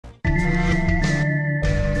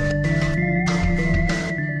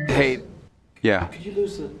Yeah. Could you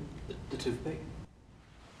lose the toothpick?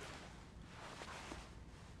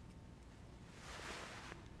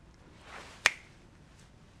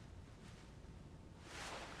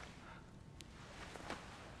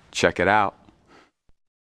 Check it out.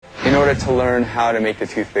 In order to learn how to make the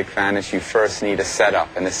toothpick vanish, you first need a setup,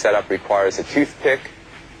 and the setup requires a toothpick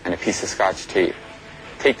and a piece of Scotch tape.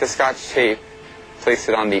 Take the Scotch tape, place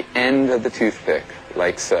it on the end of the toothpick,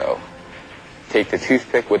 like so. Take the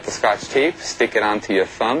toothpick with the Scotch tape, stick it onto your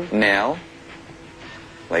thumb nail,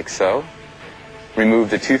 like so.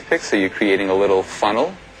 Remove the toothpick so you're creating a little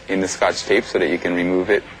funnel in the Scotch tape so that you can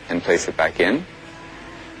remove it and place it back in.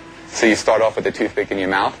 So you start off with the toothpick in your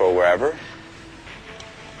mouth or wherever.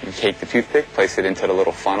 You take the toothpick, place it into the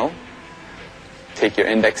little funnel. Take your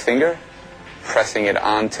index finger, pressing it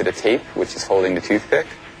onto the tape, which is holding the toothpick.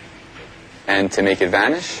 And to make it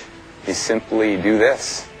vanish, you simply do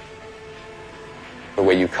this. The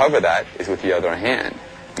way you cover that is with your other hand.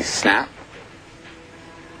 You snap.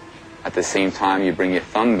 At the same time, you bring your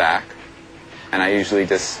thumb back. And I usually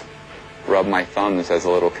just rub my thumbs as a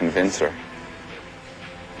little convincer.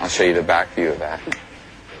 I'll show you the back view of that.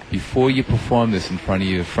 Before you perform this in front of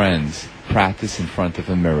your friends, practice in front of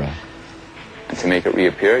a mirror. And to make it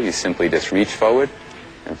reappear, you simply just reach forward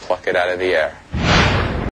and pluck it out of the air.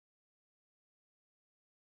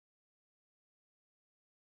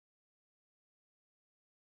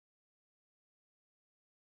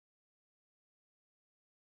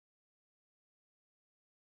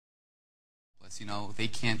 You know, they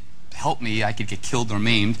can't help me. I could get killed or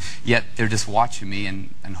maimed, yet they're just watching me, and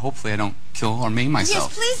hopefully I don't kill or maim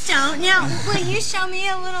myself. Yes, please don't. Now, will you show me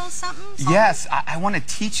a little something? Yes, I want to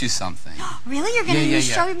teach you something. Really? You're going to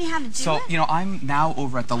show me how to do it? So, you know, I'm now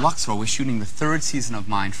over at the Luxor. We're shooting the 3rd season of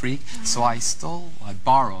Mind Freak, so I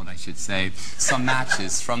borrowed, I should say, some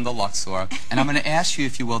matches from the Luxor, and I'm going to ask you,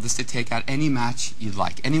 if you will, just to take out any match you'd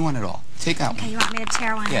like, anyone at all. Take out one. Okay, you want me to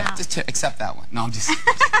tear one out? Yeah, just accept that one. No, I'm just you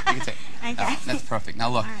can take it. Okay. That's perfect.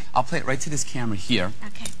 Now look, Right. I'll play it right to this camera here.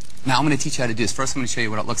 Okay. Now I'm going to teach you how to do this. First I'm going to show you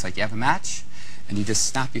what it looks like. You have a match, and you just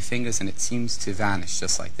snap your fingers, and it seems to vanish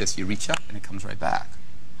just like this. You reach up, and it comes right back.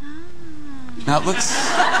 Oh. Now it looks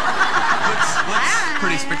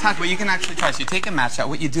pretty spectacular. You can actually try. So you take a match out.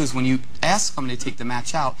 What you do is when you ask somebody to take the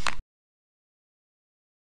match out,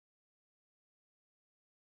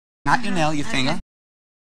 not your nail, your finger.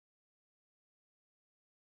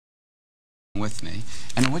 With me,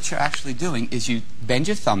 and what you're actually doing is you bend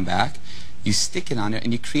your thumb back, you stick it on there,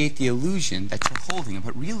 and you create the illusion that you're holding it,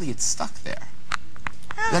 but really it's stuck there.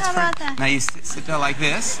 Oh, how about that? Now you sit there like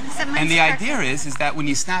this, and the idea is that when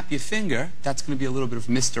you snap your finger, that's going to be a little bit of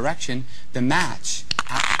misdirection. The match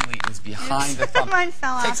actually is behind the thumb. Mine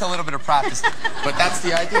fell off. Takes a little bit of practice, but that's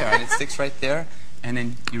the idea, and it sticks right there, and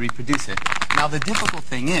then you reproduce it. Now the difficult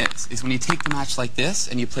thing is when you take the match like this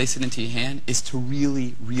and you place it into your hand, is to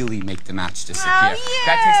really, really make the match disappear. Oh,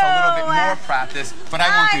 that takes a little bit more practice, but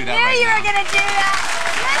I won't do that right now. I knew you were going to do that.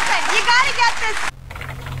 Listen, you got to get this.